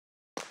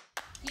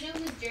Do you know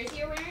whose jersey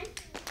you're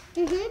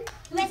wearing?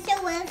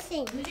 Russell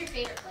Wilson. Who's your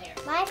favorite player?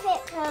 My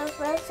favorite player is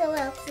Russell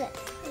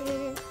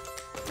Wilson.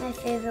 My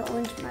favorite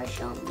one's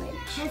Marshawn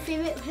Lynch. My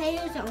favorite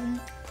players are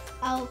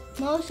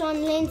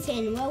Marshawn Lynch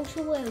and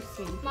Russell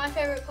Wilson. My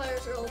favorite player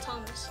is Earl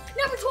Thomas.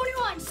 Number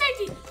 21,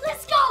 safety,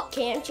 let's go!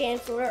 Cam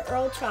Chancellor,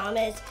 Earl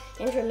Thomas,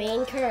 and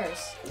Jermaine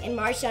Kearse, and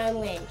Marshawn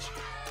Lynch,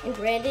 and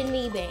Brandon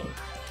Meebing.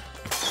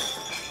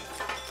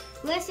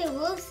 Russell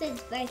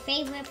Wilson's my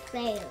favorite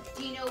player.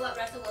 Do you know what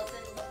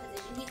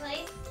position he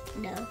plays?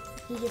 No.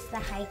 He gets the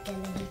hike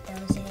and then he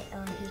throws it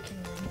and he can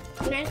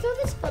run. Can I throw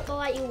this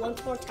football at you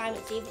once more time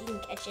and see if you can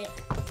catch it?